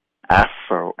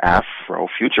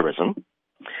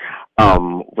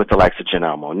 with the likes of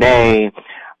Janelle Monáe,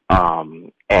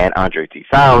 and Andre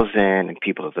 3000 and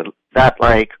people of that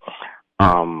like,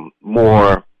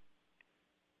 more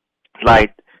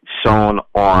light shown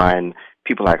on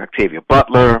people like Octavia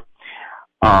Butler.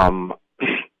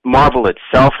 Marvel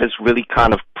itself has really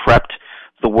kind of prepped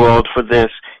the world for this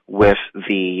with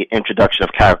the introduction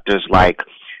of characters like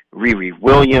Riri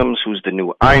Williams, who's the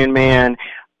new Iron Man,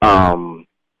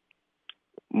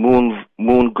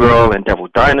 Moon Girl and Devil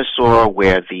Dinosaur,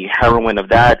 where the heroine of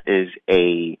that is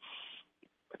I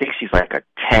think she's like a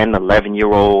 10,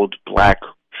 11-year-old black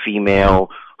female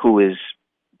who is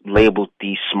labeled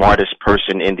the smartest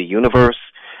person in the universe.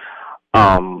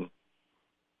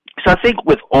 So I think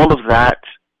with all of that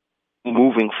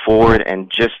moving forward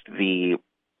and just the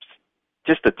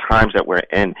times that we're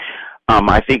in,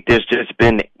 I think there's just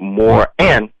been more,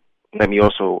 and let me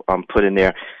also put in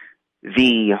there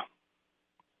the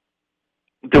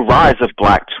rise of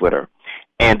Black Twitter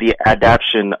and the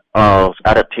adaptation of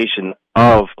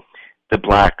the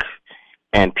Black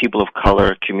and people of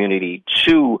color community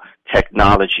to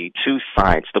technology, to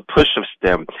science, the push of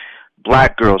STEM,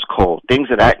 Black Girls Code, things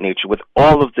of that nature, with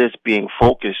all of this being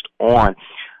focused on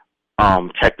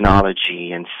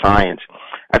technology and science.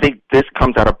 I think this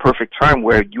comes at a perfect time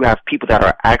where you have people that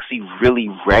are actually really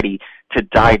ready to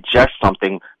digest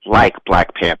something like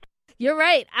Black Panther. You're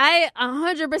right. I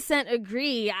 100%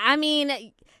 agree. I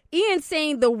mean, Ian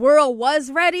saying the world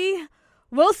was ready.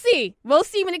 We'll see. We'll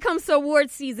see when it comes to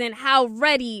award season how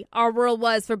ready our world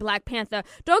was for Black Panther.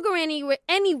 Don't go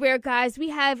anywhere, guys.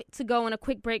 We have to go on a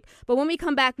quick break. But when we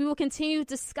come back, we will continue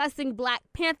discussing Black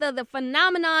Panther, the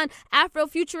phenomenon,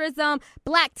 Afrofuturism,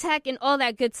 Black tech, and all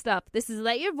that good stuff. This is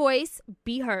Let Your Voice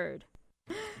Be Heard.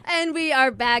 And we are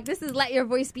back. This is Let Your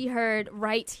Voice Be Heard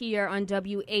right here on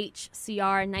WHCR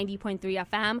 90.3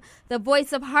 FM, the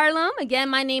voice of Harlem. Again,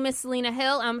 my name is Selena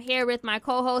Hill. I'm here with my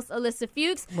co-host, Ilyssa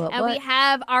Fuchs. We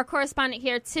have our correspondent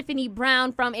here, Tiffany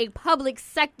Brown, from a public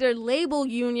sector label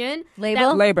union.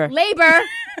 Labor.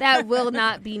 That will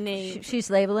not be named. She's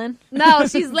labeling? No,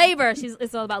 she's labor.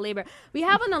 It's all about labor. We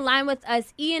have on the line with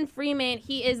us Ian Freeman.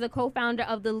 He is the co-founder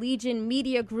of the Legion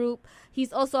Media Group.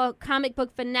 He's also a comic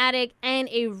book fanatic and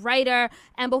a writer.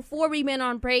 And before we went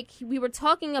on break, we were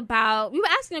asking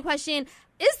the question,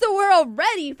 is the world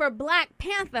ready for Black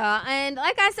Panther? And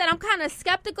like I said, I'm kind of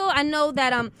skeptical. I know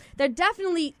that they're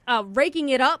definitely raking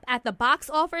it up at the box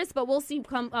office, but we'll see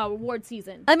come award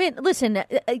season. I mean, listen,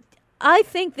 I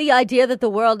think the idea that the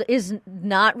world is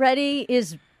not ready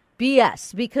is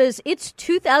BS, because it's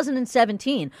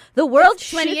 2017. The world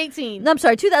 2018. I'm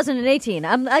sorry, 2018.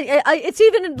 It's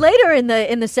even later in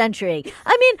the century.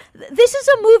 I mean, this is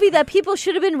a movie that people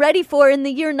should have been ready for in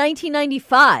the year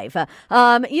 1995.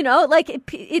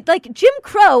 Like Jim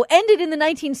Crow ended in the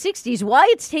 1960s. Why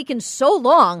it's taken so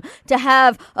long to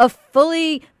have a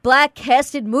fully Black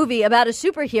casted movie about a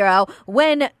superhero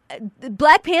when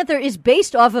Black Panther is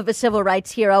based off of a civil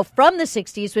rights hero from the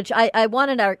 60s, which I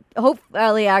wanted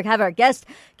hopefully have our guest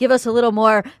give us a little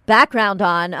more background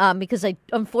on, because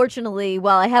unfortunately,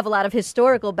 while I have a lot of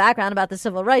historical background about the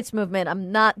civil rights movement,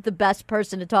 I'm not the best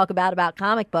person to talk about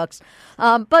comic books.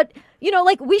 But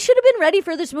we should have been ready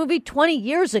for this movie 20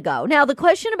 years ago. Now, the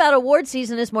question about award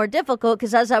season is more difficult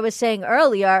because, as I was saying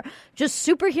earlier, just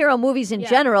superhero movies in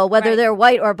general, whether they're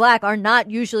white or Black, are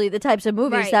not usually the types of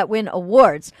movies that win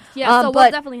awards. Yeah, so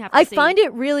we'll definitely have to see. I find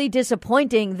it really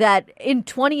disappointing that in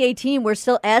 2018 we're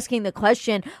still asking the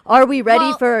question, are we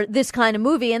ready for this kind of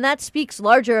movie? And that speaks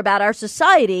larger about our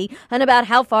society and about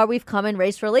how far we've come in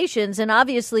race relations. And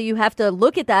obviously you have to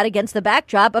look at that against the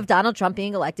backdrop of Donald Trump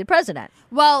being elected president.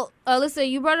 Well, Alyssa,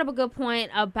 you brought up a good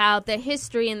point about the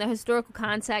history and the historical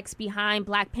context behind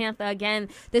Black Panther. Again,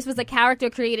 this was a character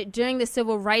created during the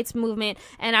civil rights movement,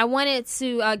 and I wanted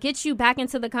to get you back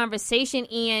into the conversation,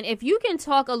 Ian. If you can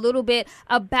talk a little bit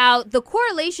about the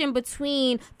correlation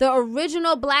between the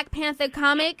original Black Panther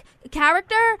comic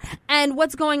character and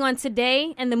what's going on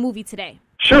today and the movie today.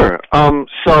 Sure.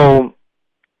 So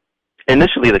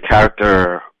initially the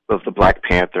character of the Black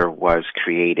Panther was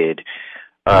created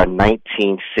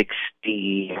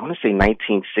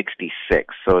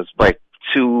 1966. So it's like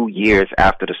 2 years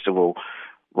after the Civil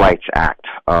Rights Act,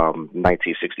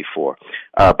 1964,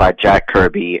 by Jack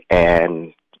Kirby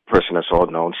and a person that's all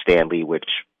known, Stan Lee, which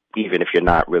even if you're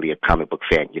not really a comic book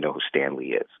fan, you know who Stan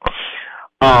Lee is.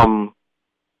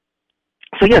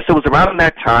 So yes, it was around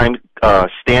that time,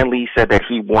 Stan Lee said that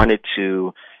he wanted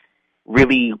to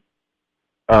really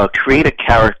create a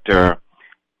character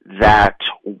that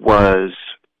was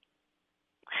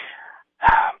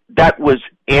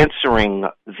answering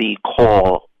the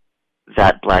call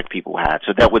that Black people had,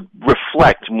 so that would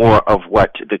reflect more of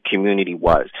what the community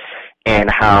was and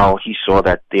how he saw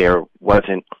that there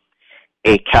wasn't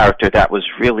a character that was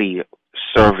really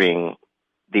serving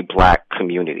the Black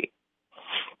community.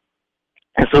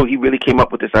 And so he really came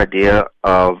up with this idea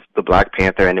of the Black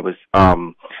Panther, and it was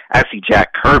actually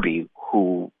Jack Kirby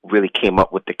who really came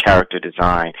up with the character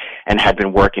design and had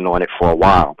been working on it for a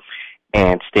while.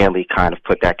 And Stan Lee kind of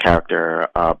brought that character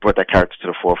to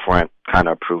the forefront, kind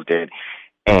of approved it,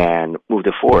 and moved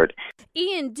it forward.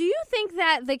 Ian, do you think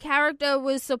that the character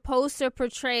was supposed to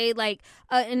portray like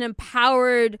an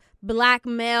empowered Black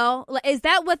male? Is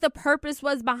that what the purpose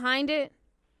was behind it?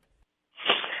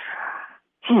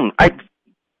 I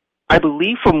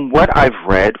believe from what I've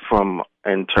read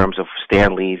in terms of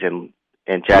Stan Lee's and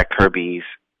Jack Kirby's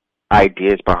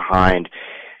ideas behind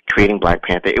creating Black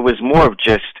Panther, it was more of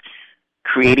just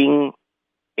creating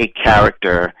a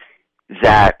character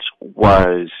that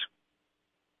was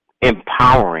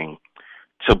empowering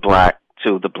to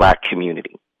the Black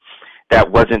community.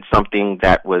 That wasn't something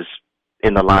that was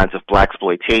in the lines of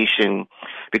Blaxploitation,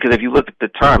 because if you look at the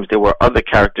terms, there were other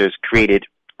characters created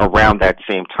around that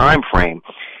same time frame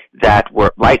that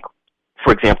were like,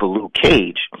 for example, Luke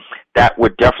Cage, that were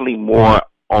definitely more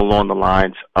along the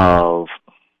lines of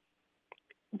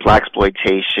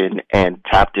Blaxploitation and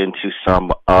tapped into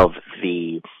some of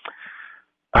the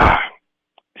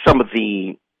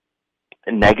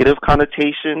negative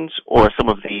connotations or some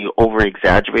of the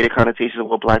over-exaggerated connotations of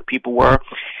what Black people were.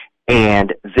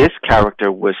 And this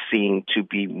character was seen to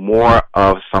be more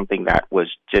of something that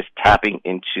was just tapping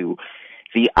into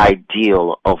the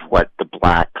ideal of what the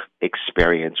Black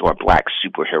experience or Black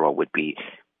superhero would be.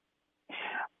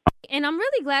 And I'm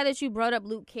really glad that you brought up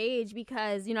Luke Cage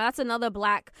because, that's another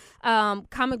Black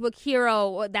comic book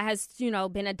hero that has,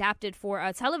 been adapted for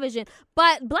television.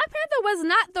 But Black Panther was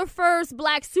not the first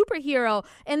Black superhero.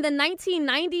 In the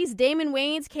 1990s, Damon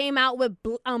Wayans came out with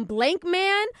Blank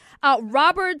Man.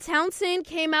 Robert Townsend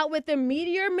came out with The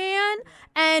Meteor Man.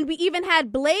 And we even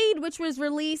had Blade, which was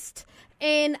released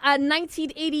in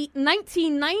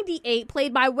 1998,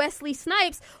 played by Wesley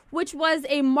Snipes, which was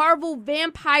a Marvel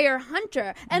vampire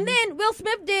hunter. And then Will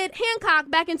Smith did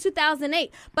Hancock back in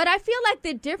 2008. But I feel like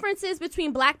the differences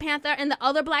between Black Panther and the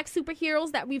other Black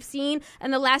superheroes that we've seen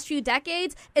in the last few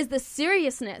decades is the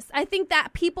seriousness. I think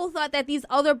that people thought that these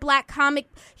other Black comic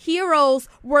heroes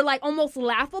were like almost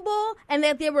laughable and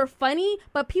that they were funny,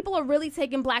 but people are really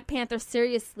taking Black Panther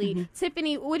seriously.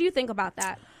 Tiffany, what do you think about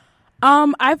that?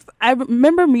 I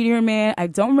remember Meteor Man. I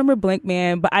don't remember Blank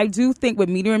Man, but I do think with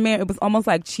Meteor Man, it was almost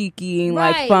like cheeky and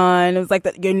like fun. It was like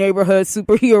your neighborhood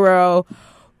superhero.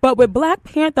 But with Black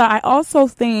Panther, I also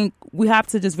think we have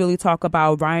to just really talk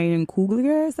about Ryan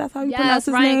Coogler. Is that how you pronounce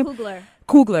his name? Coogler.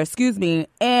 Coogler, excuse me.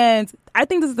 And I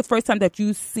think this is the first time that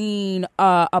you've seen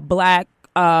a Black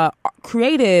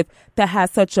creative that has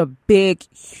such a big,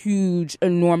 huge,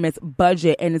 enormous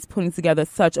budget and is putting together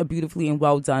such a beautifully and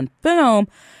well done film.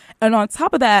 And on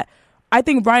top of that, I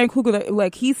think Ryan Coogler,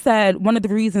 like he said, one of the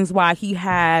reasons why he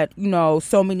had,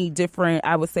 so many different,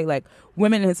 I would say, like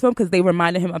women in his film, because they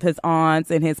reminded him of his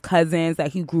aunts and his cousins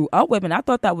that he grew up with. And I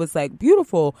thought that was like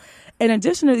beautiful. And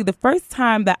additionally, the first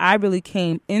time that I really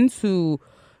came into,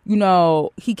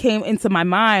 he came into my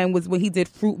mind was when he did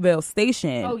Fruitvale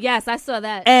Station. Oh, yes, I saw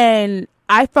that. And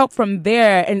I felt from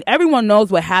there, and everyone knows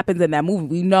what happens in that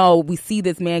movie. We see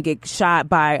this man get shot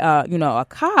by, a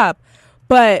cop.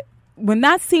 But when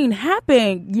that scene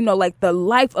happened, like the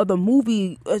life of the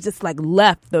movie just like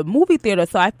left the movie theater.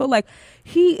 So I feel like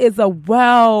he is a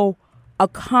well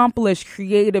accomplished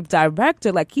creative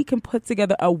director. Like he can put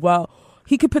together a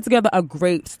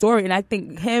great story. And I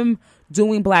think him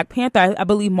doing Black Panther, I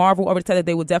believe Marvel already said that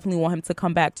they would definitely want him to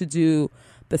come back to do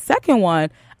the second one.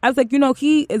 I was like,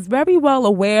 he is very well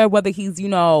aware whether he's,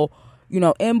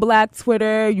 in Black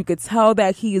Twitter. You could tell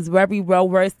that he is very well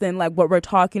versed in like what we're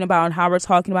talking about and how we're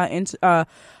talking about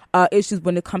issues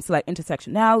when it comes to like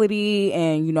intersectionality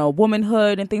and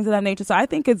womanhood and things of that nature. So I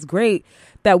think it's great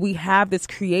that we have this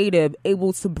creative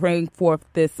able to bring forth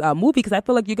this movie, because I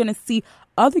feel like you're going to see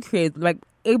other creators like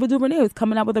Ava DuVernay is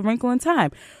coming out with A Wrinkle in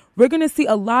Time. We're going to see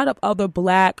a lot of other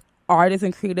Black artists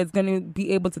and creators going to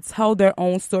be able to tell their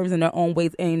own stories in their own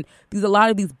ways, and a lot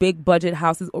of these big budget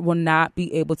houses will not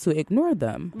be able to ignore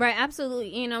them. Right,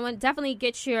 absolutely. Definitely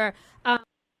get your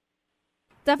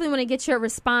definitely want to get your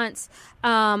response.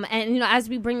 And as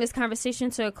we bring this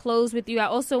conversation to a close with you, I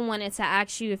also wanted to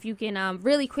ask you if you can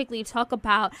really quickly talk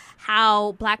about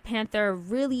how Black Panther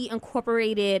really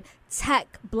incorporated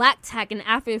Black tech and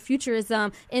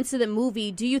Afrofuturism into the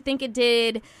movie. Do you think it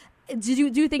did? Do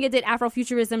you think it did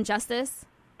Afrofuturism justice?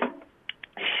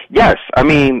 Yes. I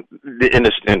mean,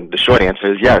 the short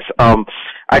answer is yes.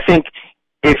 I think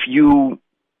if you,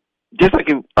 just like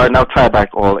now tie back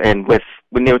all in with,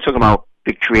 when they were talking about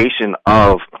the creation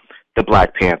of the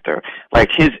Black Panther, like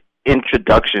his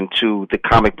introduction to the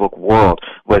comic book world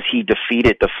was he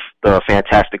defeated the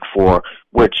Fantastic Four,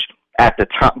 which at the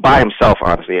time, by himself,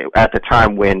 honestly, at the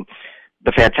time when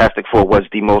the Fantastic Four was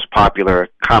the most popular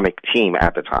comic team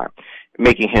at the time,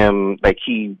 making him, like,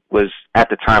 he was at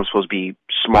the time supposed to be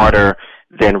smarter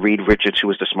than Reed Richards, who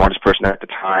was the smartest person at the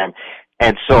time.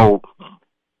 And so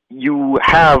you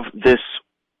have this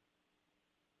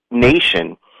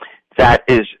nation that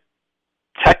is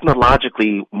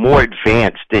technologically more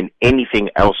advanced than anything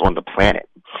else on the planet.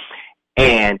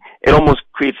 And it almost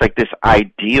creates like this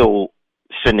ideal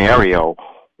scenario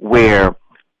where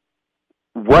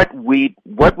what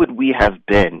would we have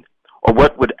been, or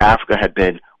what would Africa have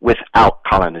been without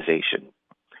colonization,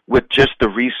 with just the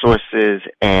resources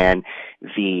and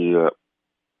the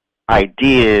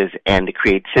ideas and the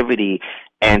creativity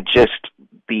and just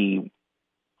the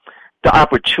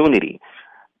opportunity.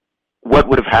 What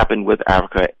would have happened with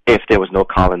Africa if there was no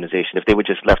colonization, if they were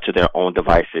just left to their own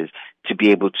devices to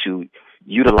be able to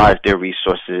utilize their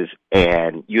resources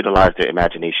and utilize their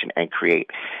imagination and create?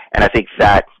 And I think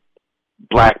that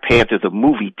Black Panther, the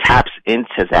movie, taps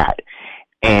into that.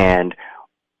 And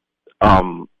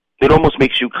it almost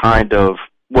makes you kind of,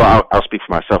 well, I'll speak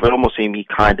for myself, it almost made me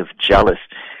kind of jealous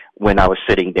when I was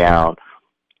sitting down,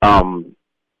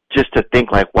 just to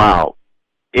think like, wow,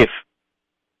 if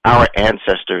our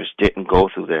ancestors didn't go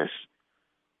through this,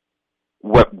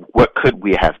 what could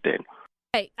we have been?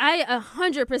 Right. I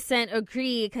 100%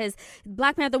 agree, because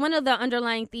Black Panther, one of the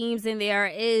underlying themes in there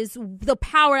is the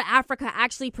power Africa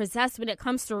actually possessed when it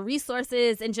comes to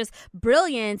resources and just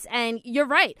brilliance. And you're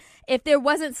right. If there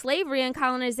wasn't slavery and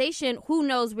colonization, who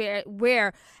knows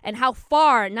where and how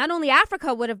far not only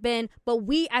Africa would have been, but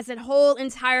we as a whole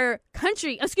entire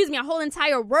country, a whole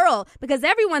entire world, because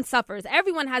everyone suffers.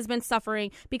 Everyone has been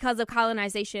suffering because of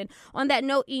colonization. On that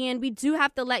note, Ian, we do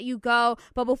have to let you go.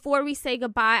 But before we say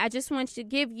goodbye, I just want to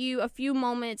give you a few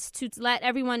moments to let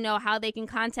everyone know how they can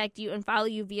contact you and follow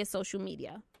you via social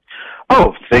media.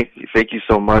 Oh, thank you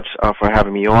so much for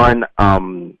having me on.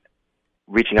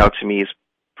 Reaching out to me is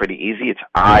pretty easy. It's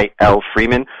I.L.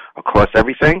 Freeman across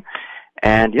everything.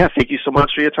 And yeah, thank you so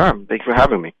much for your time. Thank you for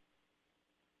having me.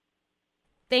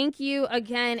 Thank you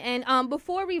again. And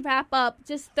before we wrap up,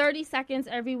 just 30 seconds,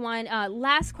 everyone.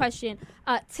 Last question.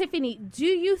 Tiffany, do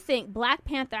you think Black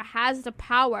Panther has the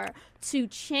power to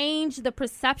change the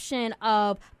perception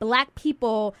of Black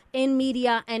people in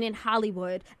media and in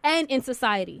Hollywood and in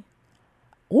society?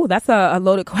 Oh, that's a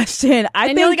loaded question.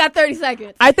 And you only got 30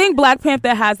 seconds. I think Black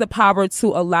Panther has the power to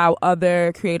allow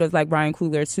other creators like Ryan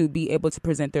Coogler to be able to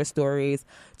present their stories.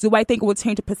 Do I think it would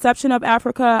change the perception of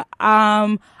Africa?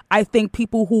 I think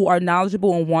people who are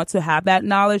knowledgeable and want to have that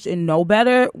knowledge and know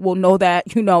better will know that,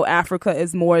 Africa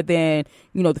is more than,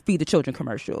 the Feed the Children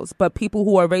commercials. But people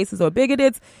who are racist or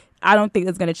bigoted, I don't think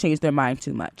it's going to change their mind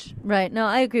too much. Right. No,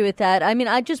 I agree with that. I mean,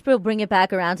 I just will bring it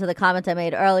back around to the comment I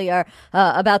made earlier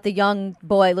about the young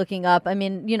boy looking up. I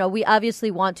mean, we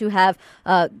obviously want to have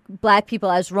Black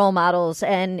people as role models,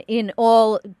 and in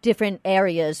all different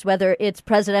areas, whether it's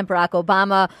President Barack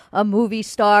Obama, a movie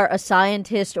star, a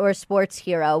scientist, or a sports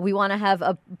hero. We want to have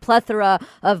a plethora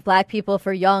of Black people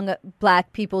for young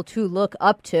Black people to look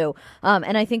up to.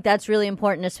 And I think that's really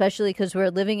important, especially because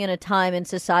we're living in a time in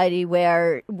society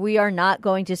where we are not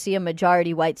going to see a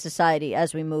majority white society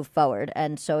as we move forward.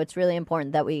 And so it's really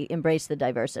important that we embrace the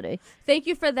diversity. Thank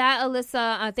you for that,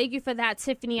 Ilyssa. Thank you for that,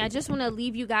 Tiffany. I just want to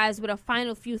leave you guys with a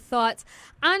final few thoughts.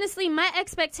 Honestly, my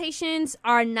expectations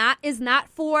is not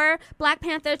for Black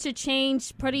Panther to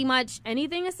change pretty much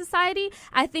anything in society.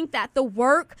 I think that the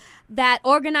work that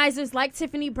organizers like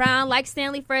Tiffany Brown, like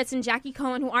Stanley Fritz and Jackie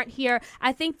Cohen, who aren't here,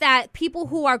 I think that people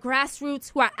who are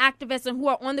grassroots, who are activists, and who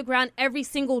are on the ground every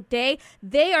single day,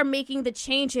 they are making the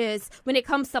changes when it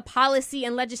comes to policy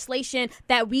and legislation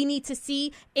that we need to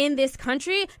see in this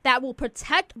country that will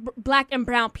protect Black and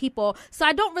brown people. So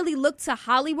I don't really look to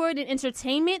Hollywood and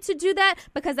entertainment to do that,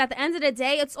 because at the end of the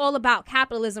day, it's all about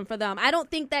capitalism for them. I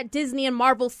don't think that Disney and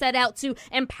Marvel set out to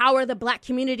empower the Black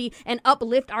community and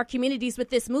uplift our communities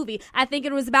with this movie. I think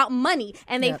it was about money,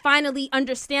 and they finally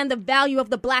understand the value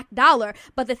of the Black dollar.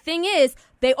 But the thing is,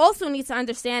 they also need to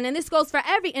understand, and this goes for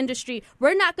every industry,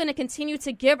 we're not going to continue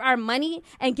to give our money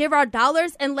and give our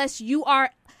dollars unless you are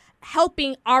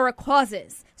helping our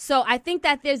causes. So I think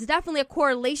that there's definitely a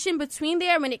correlation between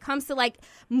there when it comes to like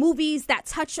movies that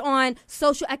touch on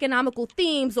social economical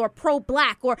themes or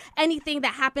pro-Black or anything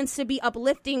that happens to be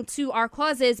uplifting to our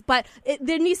causes. But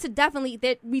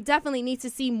we definitely need to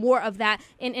see more of that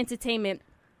in entertainment,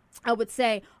 I would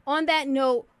say. On that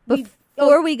note,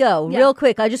 Before we go, real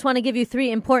quick, I just want to give you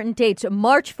 3 important dates.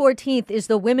 March 14th is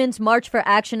the Women's March for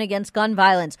Action Against Gun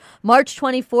Violence. March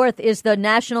 24th is the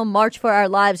National March for Our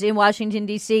Lives in Washington,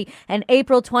 D.C. And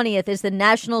April 20th is the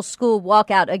National School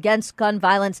Walkout Against Gun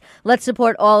Violence. Let's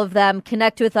support all of them.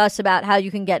 Connect with us about how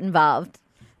you can get involved.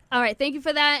 All right. Thank you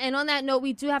for that. And on that note,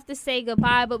 we do have to say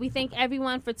goodbye, but we thank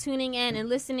everyone for tuning in and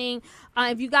listening.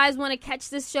 If you guys want to catch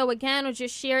this show again or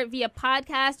just share it via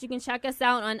podcast, you can check us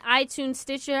out on iTunes,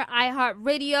 Stitcher,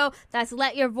 iHeartRadio. That's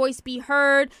Let Your Voice Be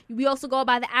Heard. We also go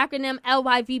by the acronym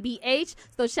LYVBH.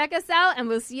 So check us out, and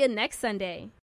we'll see you next Sunday.